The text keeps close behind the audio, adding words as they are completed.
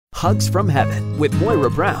Hugs from Heaven with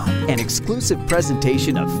Moira Brown, an exclusive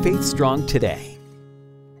presentation of Faith Strong Today.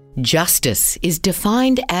 Justice is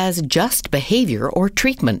defined as just behavior or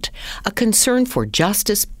treatment, a concern for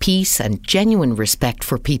justice, peace, and genuine respect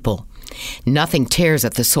for people. Nothing tears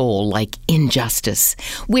at the soul like injustice.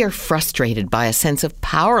 We are frustrated by a sense of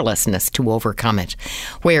powerlessness to overcome it.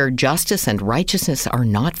 Where justice and righteousness are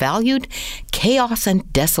not valued, chaos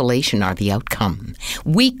and desolation are the outcome.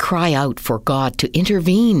 We cry out for God to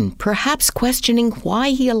intervene, perhaps questioning why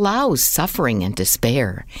He allows suffering and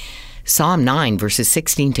despair. Psalm 9, verses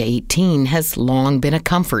 16 to 18 has long been a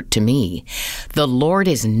comfort to me. The Lord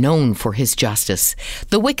is known for His justice.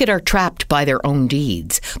 The wicked are trapped by their own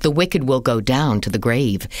deeds. The wicked will go down to the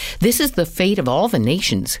grave. This is the fate of all the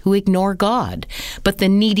nations who ignore God. But the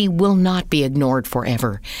needy will not be ignored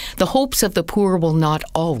forever. The hopes of the poor will not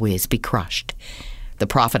always be crushed. The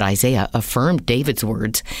prophet Isaiah affirmed David's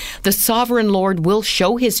words, "The sovereign Lord will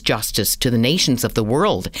show His justice to the nations of the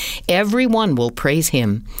world. Everyone will praise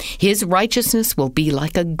Him. His righteousness will be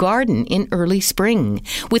like a garden in early spring,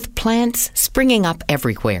 with plants springing up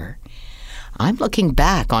everywhere." I'm looking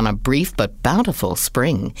back on a brief but bountiful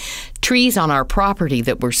spring. Trees on our property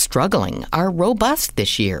that were struggling are robust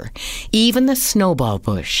this year. Even the snowball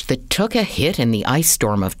bush that took a hit in the ice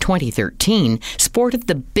storm of 2013 sported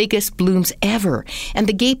the biggest blooms ever, and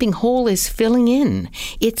the gaping hole is filling in.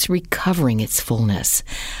 It's recovering its fullness.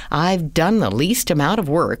 I've done the least amount of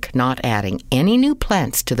work, not adding any new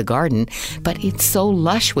plants to the garden, but it's so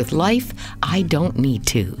lush with life, I don't need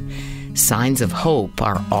to. Signs of hope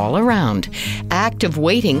are all around. Active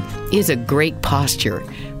waiting is a great posture.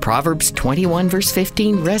 Proverbs 21 verse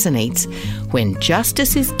 15 resonates. When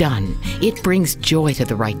justice is done, it brings joy to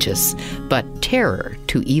the righteous, but terror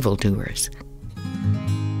to evildoers.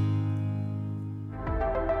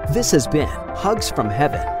 This has been Hugs from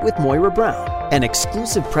Heaven with Moira Brown, an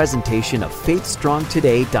exclusive presentation of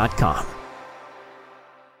FaithStrongToday.com.